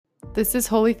This is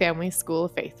Holy Family School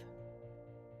of Faith.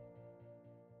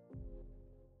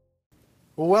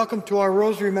 Well, welcome to our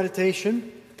Rosary Meditation.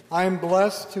 I am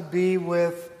blessed to be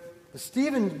with the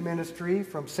Stephen Ministry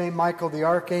from St. Michael the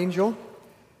Archangel,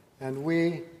 and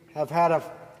we have had a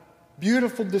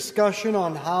beautiful discussion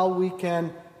on how we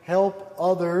can help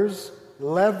others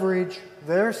leverage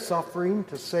their suffering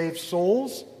to save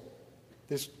souls,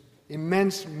 this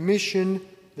immense mission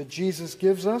that Jesus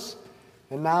gives us.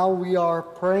 And now we are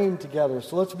praying together.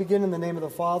 So let's begin in the name of the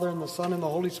Father, and the Son, and the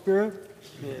Holy Spirit.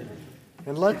 Amen.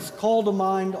 And let's call to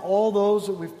mind all those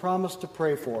that we've promised to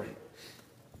pray for.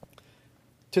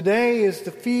 Today is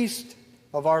the feast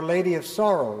of Our Lady of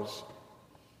Sorrows.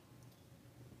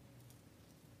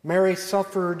 Mary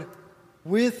suffered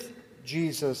with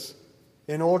Jesus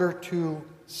in order to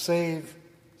save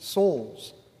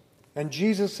souls. And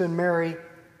Jesus and Mary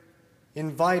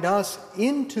invite us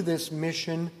into this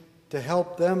mission to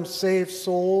help them save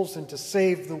souls and to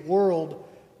save the world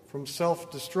from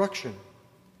self-destruction.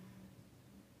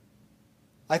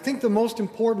 I think the most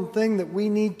important thing that we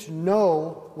need to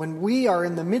know when we are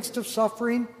in the midst of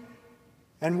suffering,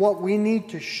 and what we need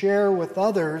to share with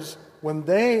others when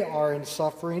they are in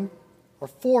suffering, are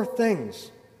four things.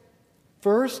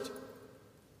 First,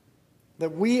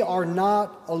 that we are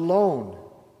not alone.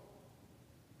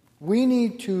 We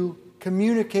need to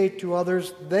communicate to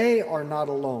others they are not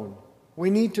alone. We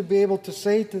need to be able to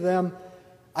say to them,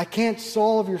 I can't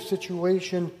solve your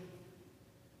situation,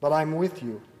 but I'm with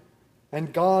you.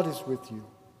 And God is with you.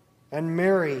 And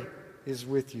Mary is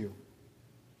with you.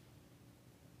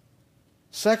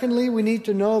 Secondly, we need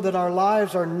to know that our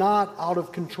lives are not out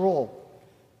of control.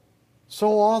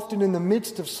 So often in the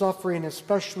midst of suffering,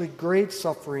 especially great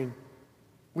suffering,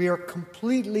 we are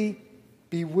completely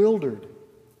bewildered.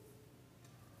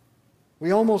 We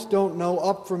almost don't know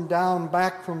up from down,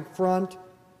 back from front.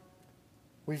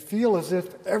 We feel as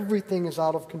if everything is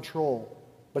out of control,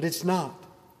 but it's not.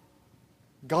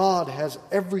 God has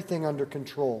everything under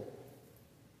control.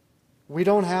 We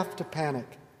don't have to panic.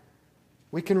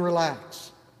 We can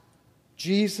relax.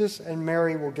 Jesus and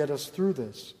Mary will get us through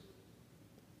this.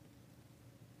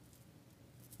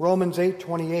 Romans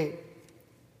 8:28.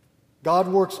 God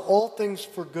works all things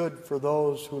for good for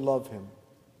those who love Him.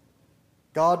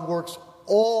 God works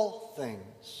all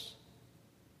things,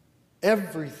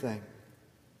 everything,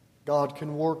 God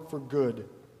can work for good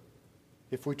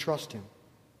if we trust Him.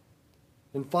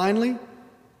 And finally,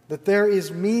 that there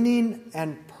is meaning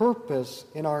and purpose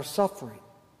in our suffering.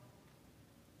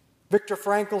 Viktor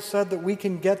Frankl said that we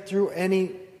can get through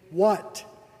any what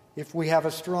if we have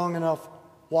a strong enough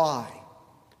why.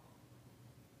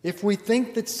 If we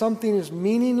think that something is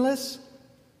meaningless,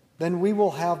 then we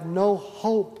will have no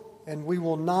hope and we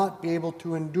will not be able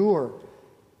to endure.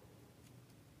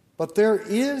 But there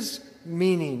is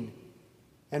meaning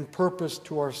and purpose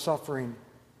to our suffering,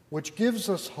 which gives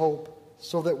us hope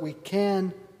so that we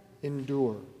can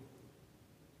endure.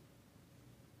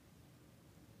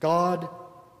 God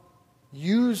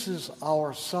uses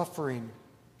our suffering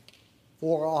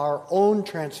for our own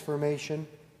transformation,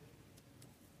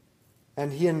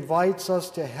 and He invites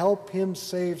us to help Him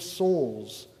save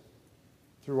souls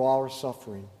through our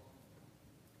suffering.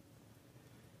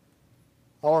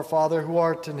 Our Father, who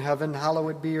art in heaven,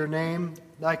 hallowed be your name.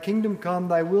 Thy kingdom come,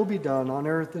 thy will be done, on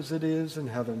earth as it is in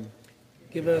heaven.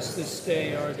 Give us this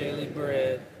day our daily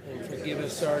bread, and forgive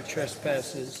us our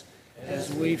trespasses,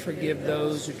 as we forgive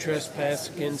those who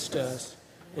trespass against us.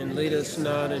 And lead us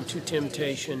not into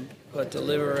temptation, but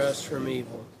deliver us from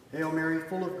evil. Hail Mary,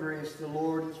 full of grace, the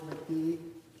Lord is with thee.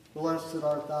 Blessed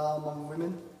art thou among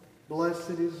women.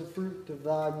 Blessed is the fruit of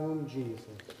thy womb, Jesus.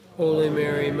 Holy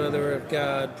Mary, Mother of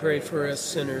God, pray for us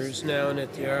sinners, now and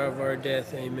at the hour of our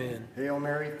death. Amen. Hail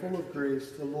Mary, full of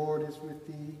grace, the Lord is with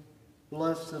thee.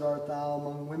 Blessed art thou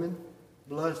among women.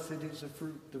 Blessed is the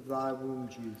fruit of thy womb,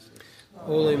 Jesus.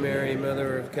 Holy Mary,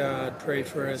 Mother of God, pray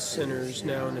for us sinners,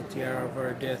 now and at the hour of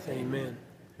our death. Amen.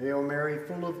 Hail Mary,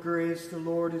 full of grace, the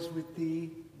Lord is with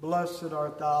thee. Blessed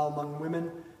art thou among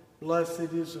women.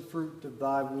 Blessed is the fruit of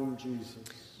thy womb,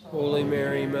 Jesus. Holy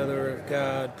Mary, Mother of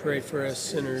God, pray for us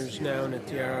sinners, now and at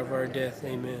the hour of our death.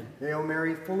 Amen. Hail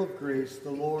Mary, full of grace,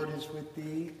 the Lord is with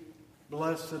thee.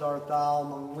 Blessed art thou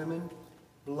among women.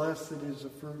 Blessed is the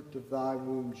fruit of thy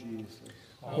womb, Jesus.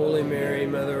 Holy Mary,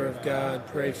 Mother of God,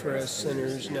 pray for us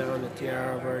sinners, now and at the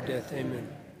hour of our death. Amen.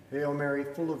 Hail Mary,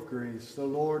 full of grace, the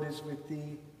Lord is with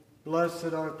thee.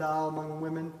 Blessed art thou among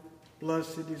women.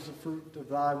 Blessed is the fruit of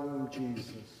thy womb,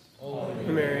 Jesus. Holy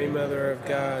Mary, Mother of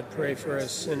God, pray for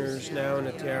us sinners, now and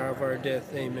at the hour of our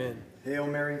death. Amen. Hail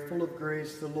Mary, full of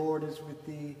grace, the Lord is with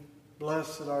thee.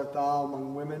 Blessed art thou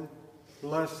among women.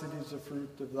 Blessed is the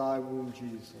fruit of thy womb,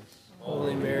 Jesus.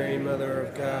 Holy Mary, Mother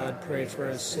of God, pray for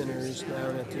us sinners, now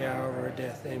and at the hour of our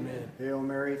death. Amen. Hail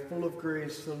Mary, full of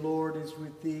grace, the Lord is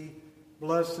with thee.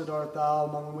 Blessed art thou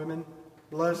among women.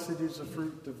 Blessed is the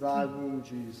fruit of thy womb,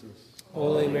 Jesus.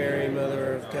 Holy Mary,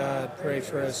 Mother of God, pray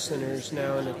for us sinners,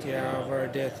 now and at the hour of our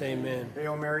death. Amen.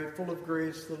 Hail Mary, full of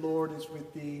grace, the Lord is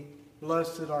with thee.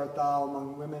 Blessed art thou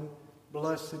among women.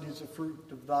 Blessed is the fruit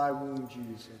of thy womb,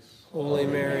 Jesus. Holy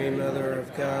Mary, Mother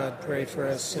of God, pray for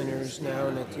us sinners, now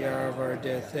and at the hour of our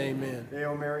death. Amen.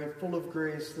 Hail Mary, full of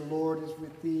grace, the Lord is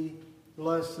with thee.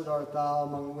 Blessed art thou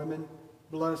among women.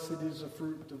 Blessed is the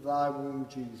fruit of thy womb,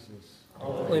 Jesus.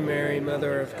 Holy Mary,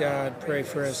 Mother of God, pray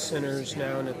for us sinners,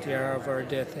 now and at the hour of our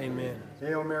death. Amen.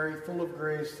 Hail Mary, full of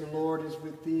grace, the Lord is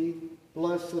with thee.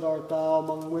 Blessed art thou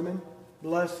among women.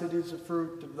 Blessed is the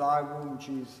fruit of thy womb,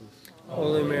 Jesus.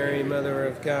 Holy Mary, Mother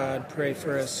of God, pray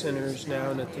for us sinners, now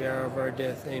and at the hour of our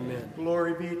death. Amen.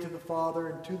 Glory be to the Father,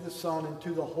 and to the Son, and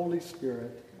to the Holy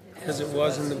Spirit. As it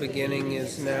was in the beginning,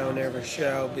 is now, and ever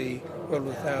shall be, world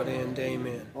without end.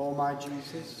 Amen. O my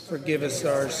Jesus, Forgive us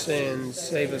our sins,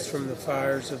 save us from the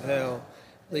fires of hell.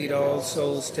 Lead all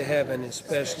souls to heaven,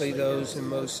 especially those in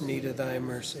most need of thy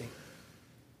mercy.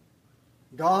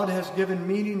 God has given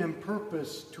meaning and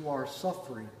purpose to our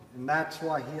suffering, and that's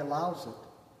why he allows it.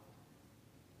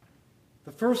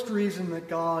 The first reason that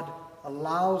God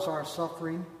allows our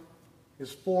suffering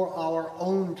is for our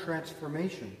own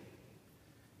transformation.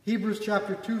 Hebrews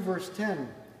chapter 2, verse 10,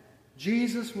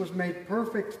 Jesus was made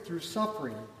perfect through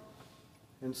suffering,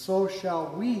 and so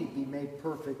shall we be made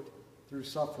perfect through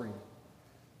suffering.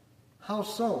 How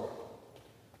so?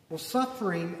 Well,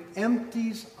 suffering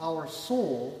empties our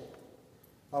soul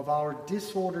of our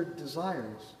disordered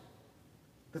desires,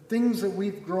 the things that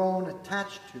we've grown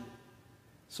attached to,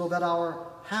 so that our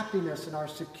happiness and our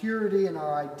security and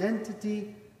our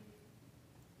identity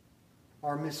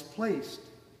are misplaced.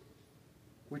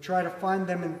 We try to find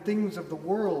them in things of the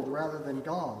world rather than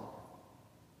God.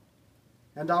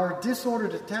 And our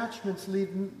disordered attachments leave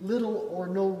little or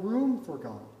no room for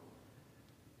God.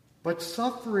 But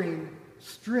suffering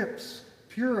strips,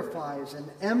 purifies, and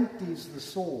empties the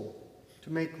soul to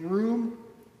make room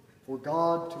for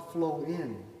God to flow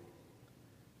in.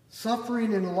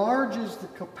 Suffering enlarges the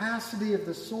capacity of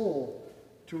the soul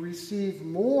to receive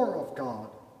more of God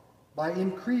by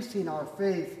increasing our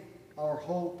faith, our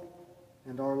hope,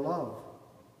 and our love.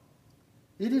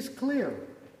 It is clear,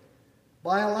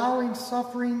 by allowing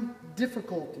suffering,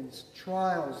 difficulties,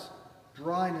 trials,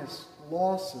 dryness,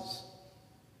 losses,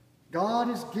 God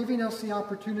is giving us the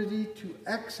opportunity to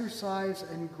exercise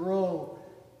and grow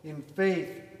in faith,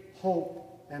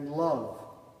 hope, and love.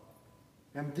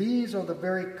 And these are the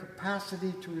very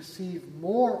capacity to receive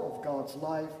more of God's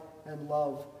life and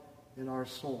love in our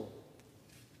soul.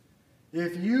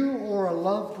 If you or a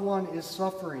loved one is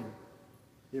suffering,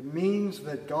 it means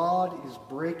that God is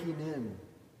breaking in.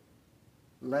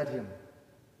 Let him.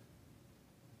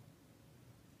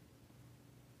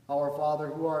 Our Father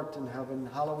who art in heaven,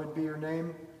 hallowed be your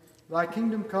name. Thy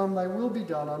kingdom come, thy will be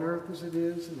done on earth as it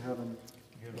is in heaven.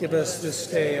 Give us this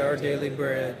day our daily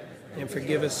bread, and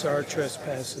forgive us our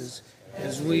trespasses,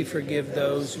 as we forgive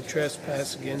those who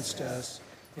trespass against us.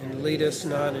 And lead us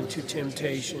not into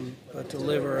temptation, but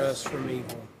deliver us from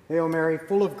evil. Hail Mary,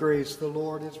 full of grace, the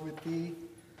Lord is with thee.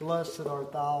 Blessed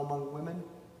art thou among women.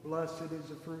 Blessed is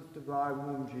the fruit of thy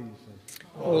womb, Jesus.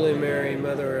 Holy Mary,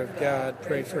 Mother of God,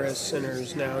 pray for us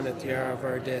sinners, now and at the hour of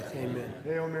our death. Amen.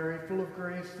 Hail Mary, full of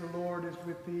grace, the Lord is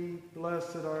with thee.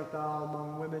 Blessed art thou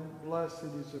among women. Blessed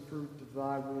is the fruit of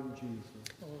thy womb,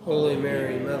 Jesus. Holy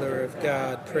Mary, Mother of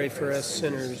God, pray for us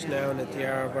sinners, now and at the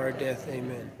hour of our death.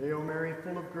 Amen. Hail Mary,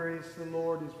 full of grace, the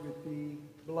Lord is with thee.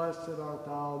 Blessed art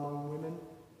thou among women.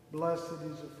 Blessed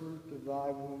is the fruit of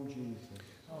thy womb, Jesus.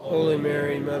 Holy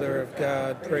Mary, Mother of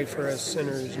God, pray for us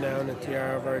sinners, now and at the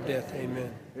hour of our death.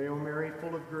 Amen. Hail Mary,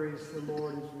 full of grace, the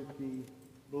Lord is with thee.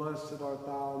 Blessed art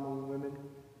thou among women.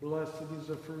 Blessed is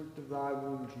the fruit of thy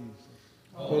womb, Jesus.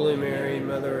 Holy Mary,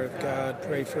 Mother of God,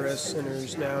 pray for us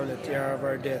sinners, now and at the hour of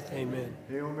our death. Amen.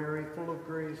 Hail Mary, full of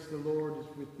grace, the Lord is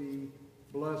with thee.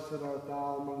 Blessed art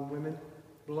thou among women.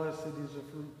 Blessed is the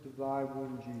fruit of thy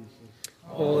womb, Jesus.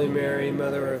 Holy Mary,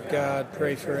 Mother of God,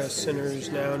 pray for us sinners,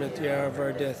 now and at the hour of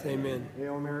our death. Amen.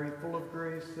 Hail Mary, full of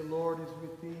grace, the Lord is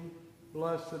with thee.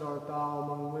 Blessed art thou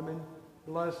among women.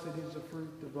 Blessed is the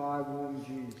fruit of thy womb,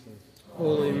 Jesus.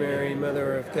 Holy Mary,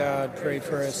 Mother of God, pray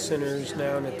for us sinners,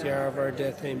 now and at the hour of our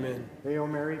death. Amen. Hail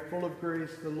Mary, full of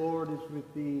grace, the Lord is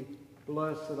with thee.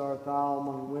 Blessed art thou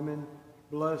among women.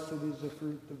 Blessed is the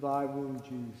fruit of thy womb,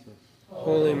 Jesus.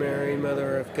 Holy Mary,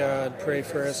 Mother of God, pray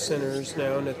for us sinners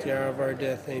now and at the hour of our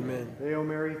death. Amen. Hail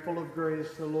Mary, full of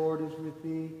grace, the Lord is with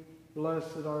thee.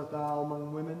 Blessed art thou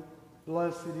among women.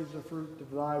 Blessed is the fruit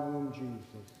of thy womb,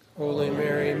 Jesus. Holy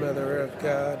Mary, Mother of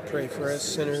God, pray for us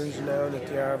sinners now and at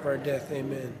the hour of our death.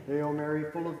 Amen. Hail Mary,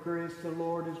 full of grace, the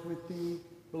Lord is with thee.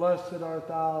 Blessed art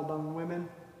thou among women.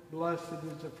 Blessed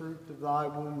is the fruit of thy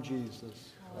womb,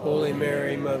 Jesus. Holy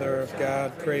Mary, Mother of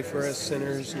God, pray for us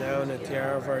sinners now and at the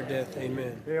hour of our death.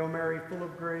 Amen. Hail Mary, full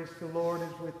of grace, the Lord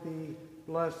is with thee.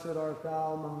 Blessed art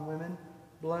thou among women.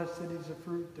 Blessed is the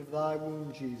fruit of thy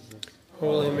womb, Jesus.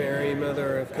 Holy Mary,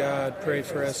 Mother of God, pray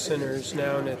for us sinners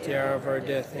now and at the hour of our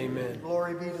death. Amen.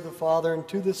 Glory be to the Father, and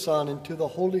to the Son, and to the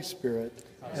Holy Spirit.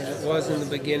 As it was in the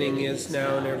beginning, is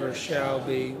now, and ever shall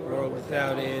be, world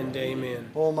without end.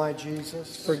 Amen. O my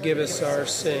Jesus, Forgive us our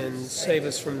sins, save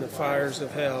us from the fires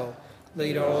of hell.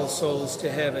 Lead all souls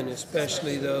to heaven,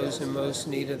 especially those in most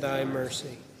need of thy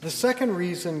mercy. the second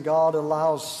reason God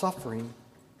allows suffering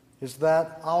is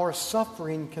that our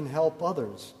suffering can help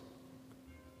others.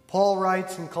 Paul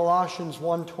writes in Colossians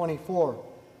 1:24,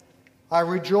 I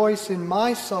rejoice in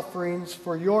my sufferings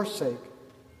for your sake,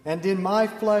 and in my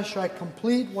flesh I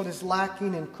complete what is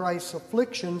lacking in Christ's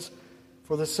afflictions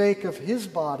for the sake of his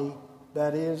body,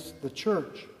 that is, the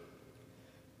church.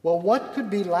 Well, what could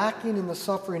be lacking in the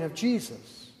suffering of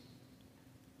Jesus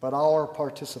but our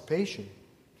participation?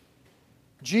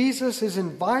 Jesus is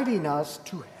inviting us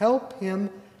to help him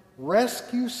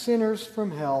rescue sinners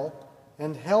from hell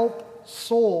and help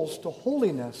souls to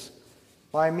holiness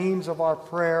by means of our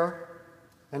prayer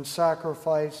and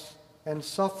sacrifice and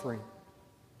suffering.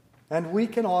 And we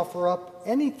can offer up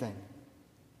anything.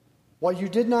 What you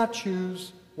did not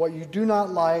choose, what you do not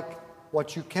like,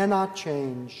 what you cannot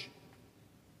change.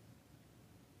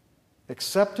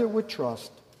 Accept it with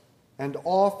trust and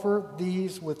offer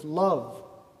these with love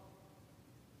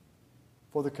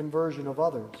for the conversion of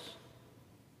others.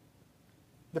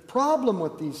 The problem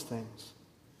with these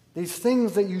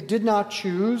things that you did not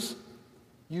choose,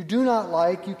 you do not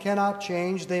like, you cannot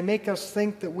change, they make us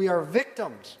think that we are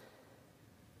victims.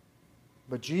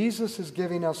 But Jesus is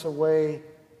giving us a way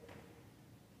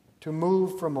to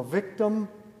move from a victim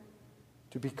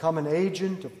to become an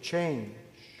agent of change,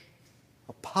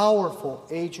 a powerful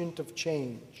agent of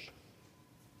change.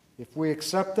 If we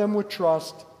accept them with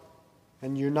trust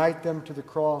and unite them to the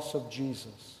cross of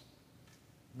Jesus,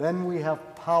 then we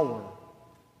have power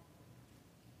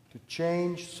to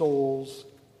change souls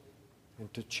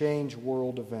and to change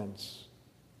world events.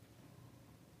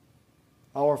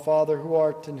 Our Father, who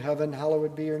art in heaven,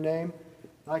 hallowed be your name.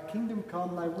 Thy kingdom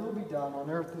come, thy will be done on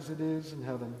earth as it is in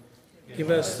heaven.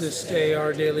 Give us this day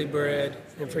our daily bread,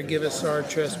 and forgive us our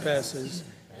trespasses,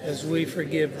 as we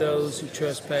forgive those who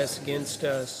trespass against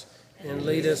us. And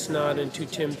lead us not into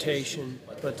temptation,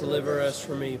 but deliver us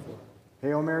from evil.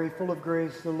 Hail Mary, full of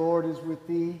grace, the Lord is with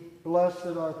thee.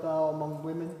 Blessed art thou among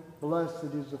women.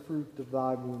 Blessed is the fruit of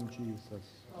thy womb,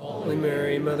 Jesus. Holy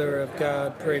Mary, Mother of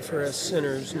God, pray for us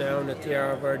sinners now and at the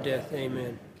hour of our death.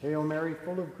 Amen. Hail Mary,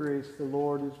 full of grace, the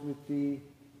Lord is with thee.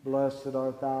 Blessed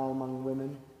art thou among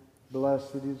women.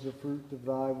 Blessed is the fruit of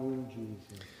thy womb,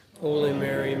 Jesus. Holy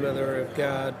Mary, Mother of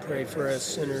God, pray for us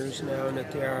sinners now and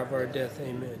at the hour of our death.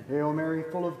 Amen. Hail Mary,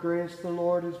 full of grace, the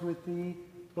Lord is with thee.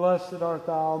 Blessed art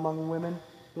thou among women.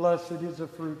 Blessed is the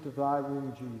fruit of thy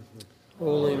womb, Jesus.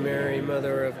 Holy Mary,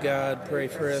 Mother of God, pray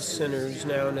for us sinners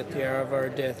now and at the hour of our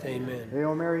death. Amen.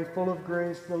 Hail Mary, full of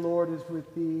grace, the Lord is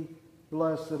with thee.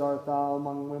 Blessed art thou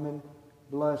among women.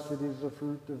 Blessed is the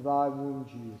fruit of thy womb,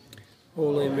 Jesus.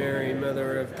 Holy Mary,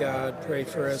 Mother of God, pray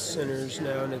for us sinners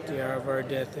now and at the hour of our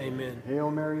death. Amen.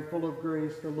 Hail Mary, full of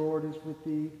grace, the Lord is with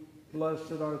thee.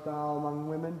 Blessed art thou among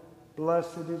women.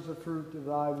 Blessed is the fruit of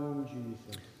thy womb,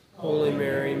 Jesus. Holy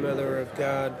Mary, Mother of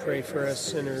God, pray for us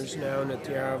sinners now and at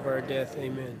the hour of our death.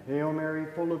 Amen. Hail Mary,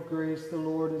 full of grace, the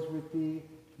Lord is with thee.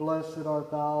 Blessed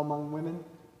art thou among women.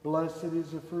 Blessed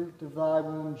is the fruit of thy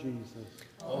womb, Jesus.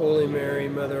 Holy Mary,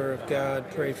 Mother of God,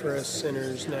 pray for us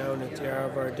sinners now and at the hour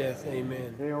of our death.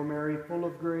 Amen. Hail Mary, full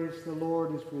of grace, the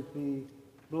Lord is with thee.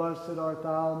 Blessed art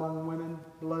thou among women.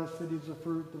 Blessed is the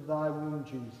fruit of thy womb,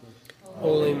 Jesus.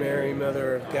 Holy Mary,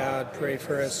 Mother of God, pray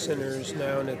for us sinners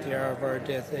now and at the hour of our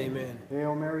death. Amen.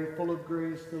 Hail Mary, full of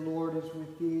grace, the Lord is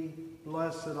with thee.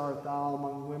 Blessed art thou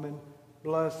among women.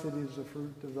 Blessed is the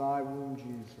fruit of thy womb,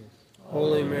 Jesus.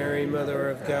 Holy Mary, Mother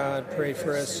of God, pray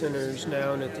for us sinners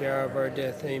now and at the hour of our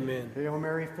death. Amen. Hail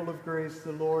Mary, full of grace,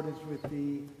 the Lord is with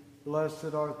thee.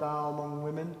 Blessed art thou among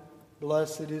women.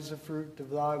 Blessed is the fruit of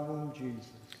thy womb,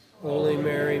 Jesus. Holy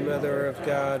Mary, Mother of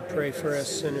God, pray for us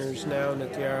sinners now and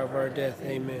at the hour of our death.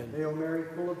 Amen. Hail Mary,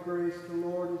 full of grace, the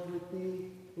Lord is with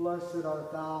thee. Blessed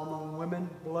art thou among women,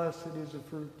 blessed is the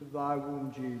fruit of thy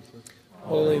womb, Jesus.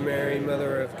 Holy Mary,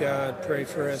 Mother of God, pray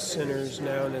for us sinners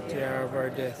now and at the hour of our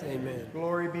death. Amen.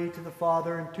 Glory be to the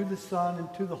Father, and to the Son,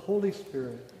 and to the Holy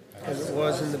Spirit. As it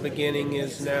was in the beginning,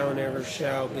 is now, and ever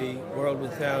shall be, world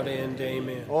without end.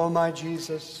 Amen. O my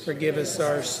Jesus, Forgive us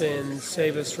our sins,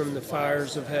 save us from the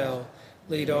fires of hell.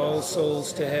 Lead all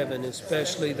souls to heaven,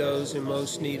 especially those in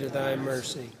most need of thy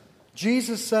mercy.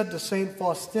 Jesus said to St.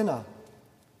 Faustina,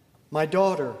 "My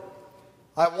daughter,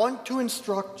 I want to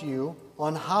instruct you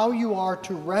on how you are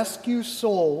to rescue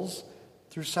souls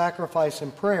through sacrifice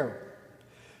and prayer.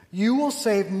 You will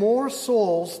save more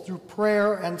souls through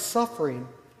prayer and suffering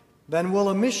than will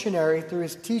a missionary through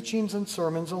his teachings and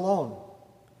sermons alone.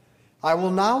 I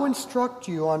will now instruct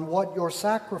you on what your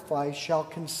sacrifice shall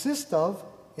consist of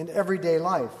in everyday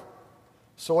life,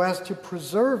 so as to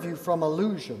preserve you from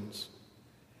illusions.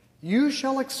 You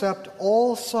shall accept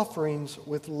all sufferings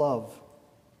with love.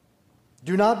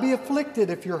 Do not be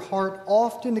afflicted if your heart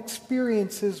often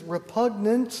experiences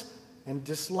repugnance and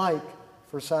dislike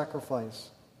for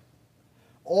sacrifice.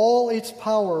 All its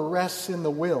power rests in the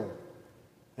will,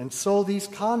 and so these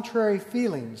contrary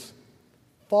feelings,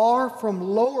 far from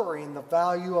lowering the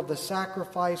value of the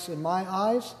sacrifice in my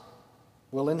eyes,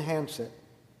 will enhance it.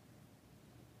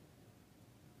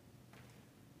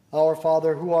 Our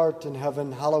Father, who art in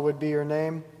heaven, hallowed be your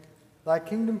name. Thy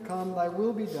kingdom come, thy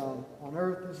will be done, on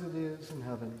earth as it is in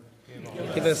heaven.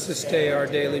 Give us this day our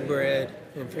daily bread,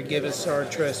 and forgive us our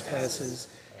trespasses,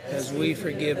 as we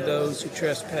forgive those who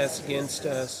trespass against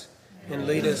us. And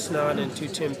lead us not into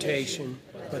temptation,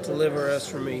 but deliver us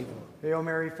from evil. Hail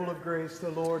Mary, full of grace, the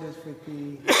Lord is with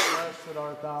thee. Blessed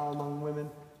art thou among women.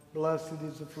 Blessed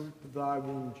is the fruit of thy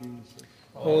womb, Jesus.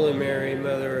 Holy Mary,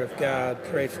 Mother of God,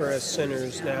 pray for us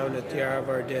sinners now and at the hour of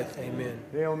our death. Amen.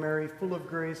 Hail Mary, full of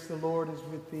grace, the Lord is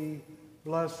with thee.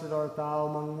 Blessed art thou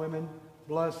among women.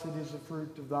 Blessed is the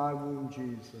fruit of thy womb,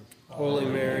 Jesus. Holy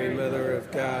Mary, Mother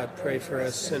of God, pray for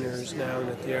us sinners now and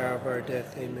at the hour of our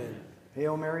death. Amen.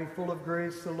 Hail Mary, full of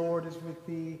grace, the Lord is with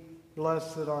thee.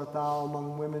 Blessed art thou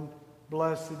among women.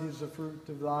 Blessed is the fruit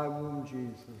of thy womb,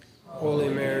 Jesus. Holy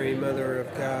Mary, Mother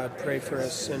of God, pray for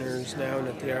us sinners now and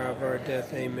at the hour of our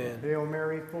death. Amen. Hail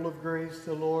Mary, full of grace,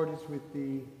 the Lord is with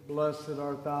thee. Blessed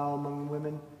art thou among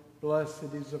women.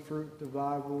 Blessed is the fruit of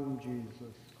thy womb,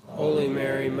 Jesus. Holy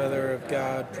Mary, Mother of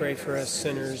God, pray for us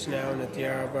sinners now and at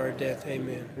the hour of our death.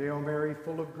 Amen. Hail Mary,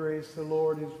 full of grace, the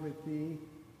Lord is with thee.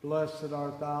 Blessed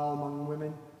art thou among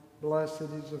women. Blessed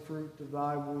is the fruit of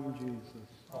thy womb, Jesus.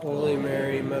 Holy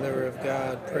Mary, Mother of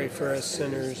God, pray for us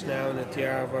sinners now and at the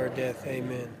hour of our death.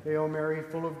 Amen. Hail Mary,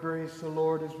 full of grace, the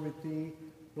Lord is with thee.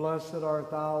 Blessed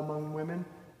art thou among women.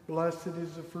 Blessed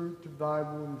is the fruit of thy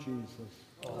womb, Jesus.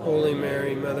 Holy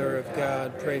Mary, Mother of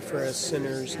God, pray for us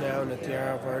sinners now and at the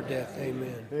hour of our death.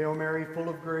 Amen. Hail Mary, full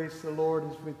of grace, the Lord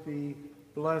is with thee.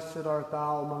 Blessed art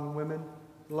thou among women.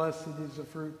 Blessed is the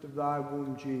fruit of thy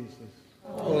womb, Jesus.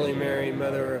 Holy Mary,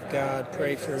 Mother of God,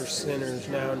 pray for us sinners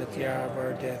now and at the hour of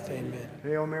our death. Amen.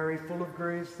 Hail Mary, full of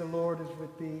grace, the Lord is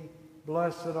with thee.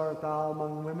 Blessed art thou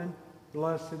among women.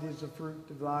 Blessed is the fruit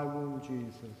of thy womb,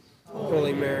 Jesus.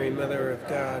 Holy Mary, Mother of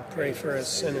God, pray for us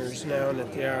sinners now and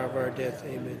at the hour of our death.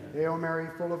 Amen. Hail Mary,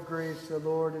 full of grace, the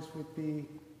Lord is with thee.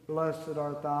 Blessed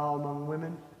art thou among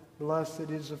women. Blessed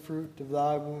is the fruit of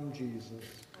thy womb, Jesus.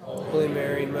 Holy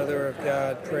Mary, Mother of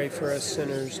God, pray for us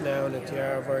sinners now and at the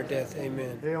hour of our death.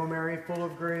 Amen. Hail Mary, full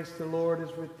of grace, the Lord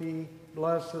is with thee.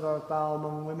 Blessed art thou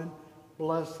among women.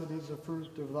 Blessed is the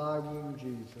fruit of thy womb,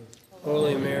 Jesus.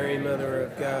 Holy Mary, Mother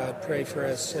of God, pray for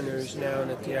us sinners now and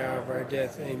at the hour of our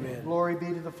death. Amen. Glory be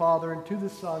to the Father, and to the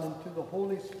Son, and to the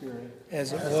Holy Spirit.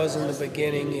 As it was in the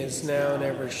beginning, is now, and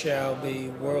ever shall be,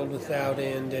 world without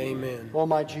end. Amen. O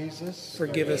my Jesus,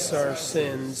 Forgive us our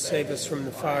sins, save us from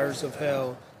the fires of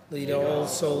hell. Lead all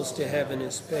souls to heaven,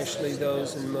 especially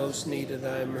those in most need of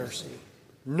thy mercy.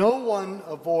 no one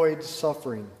avoids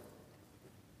suffering,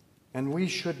 and we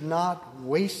should not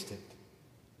waste it.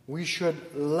 We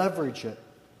should leverage it.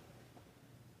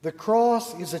 The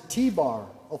cross is a T-bar,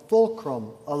 a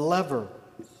fulcrum, a lever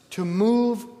to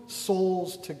move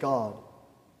souls to God.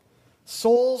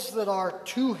 Souls that are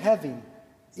too heavy,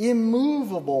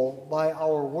 immovable by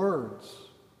our words,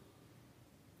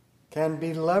 can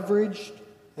be leveraged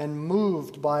and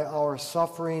moved by our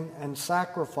suffering and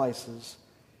sacrifices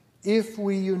if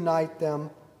we unite them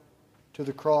to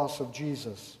the cross of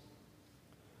Jesus.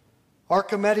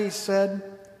 Archimedes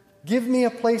said, "Give me a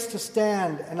place to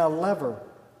stand and a lever,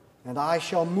 and I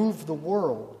shall move the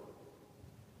world."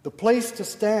 The place to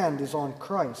stand is on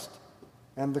Christ,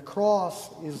 and the cross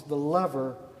is the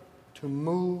lever to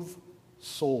move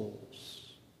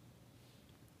souls.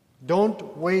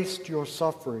 Don't waste your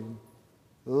suffering.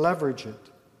 Leverage it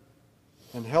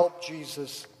and help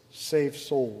Jesus save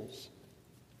souls.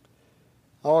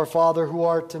 Our Father who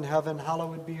art in heaven,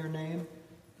 hallowed be your name.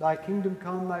 Thy kingdom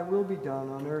come, thy will be done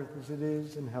on earth as it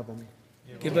is in heaven.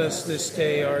 Give us this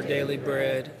day our daily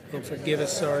bread, and forgive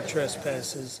us our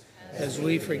trespasses, as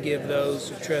we forgive those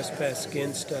who trespass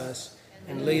against us.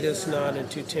 And lead us not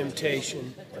into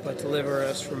temptation, but deliver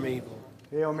us from evil.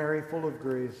 Hail Mary, full of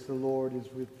grace, the Lord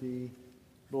is with thee.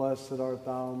 Blessed art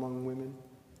thou among women.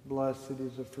 Blessed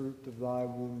is the fruit of thy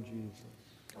womb, Jesus.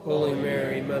 Holy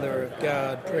Mary, Mother of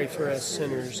God, pray for us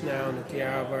sinners, now and at the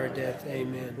hour of our death.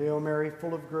 Amen. Hail Mary,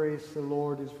 full of grace, the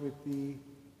Lord is with thee.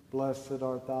 Blessed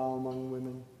art thou among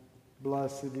women.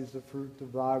 Blessed is the fruit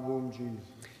of thy womb, Jesus.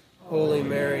 Holy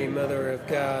Mary, Mother of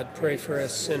God, pray for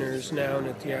us sinners, now and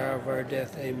at the hour of our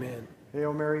death. Amen.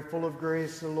 Hail Mary, full of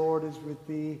grace, the Lord is with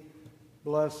thee.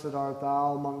 Blessed art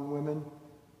thou among women.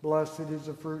 Blessed is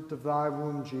the fruit of thy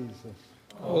womb, Jesus.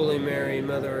 Holy Mary,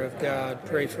 Mother of God,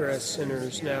 pray for us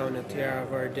sinners, now and at the hour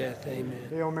of our death. Amen.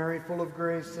 Hail Mary, full of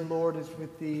grace, the Lord is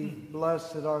with thee.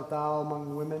 Blessed art thou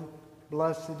among women.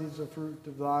 Blessed is the fruit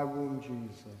of thy womb,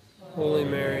 Jesus. Holy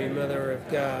Mary, Mother of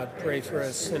God, pray for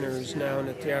us sinners, now and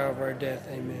at the hour of our death.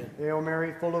 Amen. Hail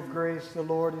Mary, full of grace, the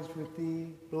Lord is with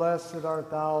thee. Blessed art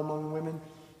thou among women.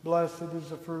 Blessed is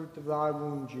the fruit of thy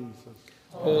womb, Jesus.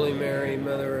 Holy Mary,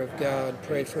 Mother of God,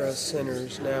 pray for us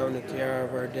sinners, now and at the hour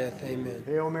of our death. Amen.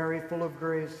 Hail Mary, full of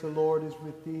grace, the Lord is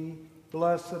with thee.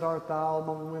 Blessed art thou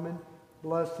among women.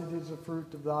 Blessed is the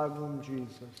fruit of thy womb,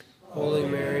 Jesus. Holy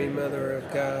Mary, Mother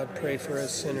of God, pray for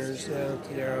us sinners, now and at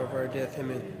the hour of our death.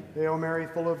 Amen. Hail Mary,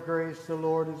 full of grace, the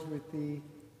Lord is with thee.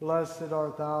 Blessed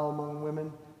art thou among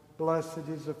women. Blessed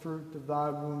is the fruit of thy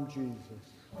womb,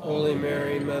 Jesus. Holy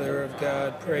Mary, Mother of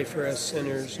God, pray for us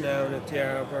sinners, now and at the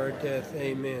hour of our death.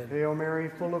 Amen. Hail Mary,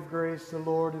 full of grace, the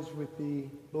Lord is with thee.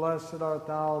 Blessed art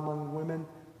thou among women.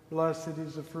 Blessed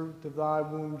is the fruit of thy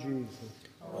womb, Jesus.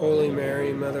 Holy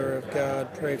Mary, Mother of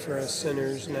God, pray for us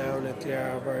sinners, now and at the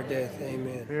hour of our death.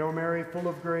 Amen. Hail Mary, full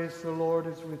of grace, the Lord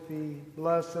is with thee.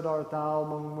 Blessed art thou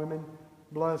among women.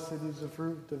 Blessed is the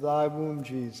fruit of thy womb,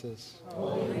 Jesus.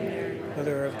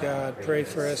 Mother of God, pray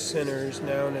for us sinners,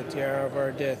 now and at the hour of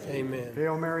our death. Amen.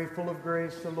 Hail Mary, full of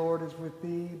grace, the Lord is with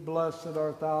thee. Blessed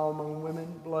art thou among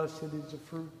women. Blessed is the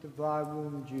fruit of thy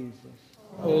womb, Jesus.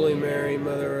 Holy Mary,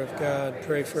 Mother of God,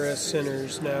 pray for us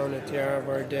sinners, now and at the hour of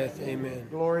our death. Amen.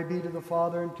 Glory be to the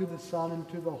Father, and to the Son, and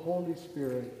to the Holy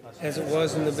Spirit. As it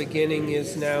was in the beginning,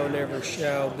 is now, and ever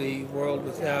shall be, world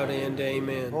without end.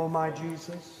 Amen. O my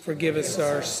Jesus, forgive us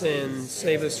our sins,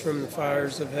 save us from the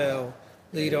fires of hell.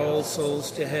 Lead all souls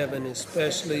to heaven,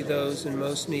 especially those in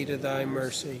most need of thy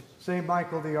mercy. Saint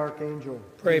Michael the Archangel,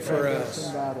 pray for defend us.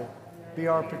 in battle. Be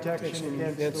our protection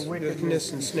against the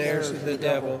wickedness and snares of the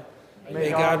devil.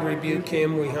 May God rebuke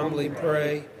him, we humbly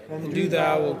pray. And do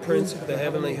thou, O Prince of the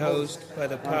heavenly host, by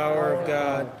the power of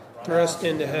God, thrust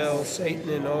into hell Satan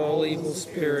and all evil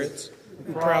spirits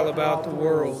who prowl about the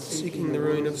world, seeking the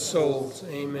ruin of souls.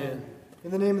 Amen.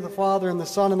 In the name of the Father, and the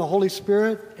Son, and the Holy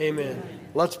Spirit. Amen.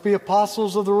 Let's be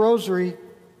apostles of the Rosary.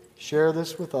 Share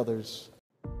this with others.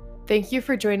 Thank you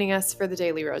for joining us for the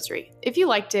Daily Rosary. If you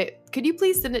liked it, could you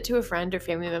please send it to a friend or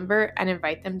family member and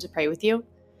invite them to pray with you?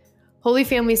 Holy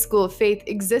Family School of Faith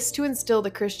exists to instill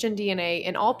the Christian DNA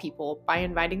in all people by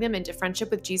inviting them into friendship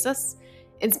with Jesus,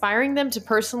 inspiring them to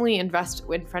personally invest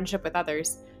in friendship with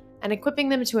others, and equipping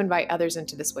them to invite others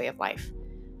into this way of life.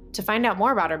 To find out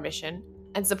more about our mission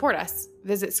and support us,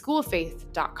 visit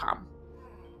schooloffaith.com.